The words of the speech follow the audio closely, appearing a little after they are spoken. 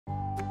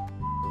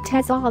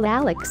TESOL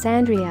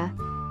Alexandria.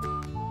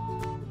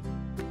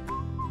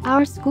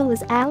 Our school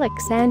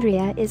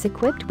Alexandria is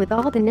equipped with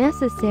all the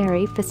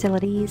necessary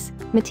facilities,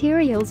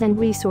 materials and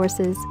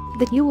resources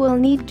that you will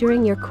need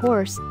during your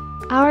course.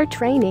 Our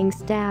training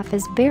staff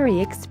is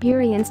very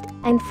experienced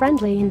and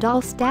friendly, and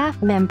all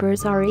staff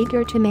members are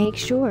eager to make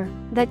sure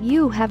that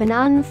you have an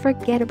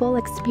unforgettable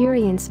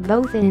experience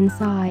both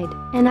inside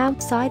and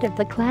outside of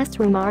the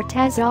classroom. Our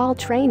TESOL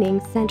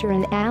Training Center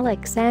in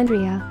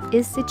Alexandria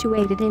is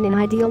situated in an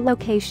ideal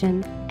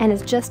location and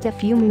is just a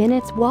few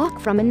minutes walk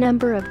from a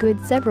number of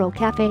several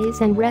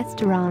cafes and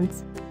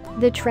restaurants.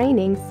 The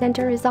training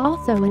center is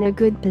also in a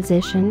good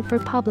position for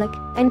public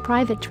and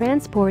private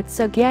transport,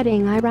 so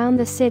getting around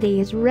the city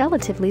is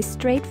relatively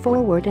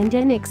straightforward and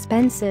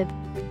inexpensive.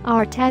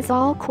 Our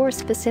TESOL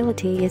course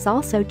facility is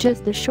also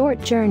just a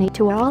short journey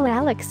to all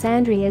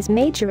Alexandria's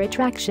major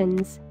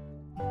attractions.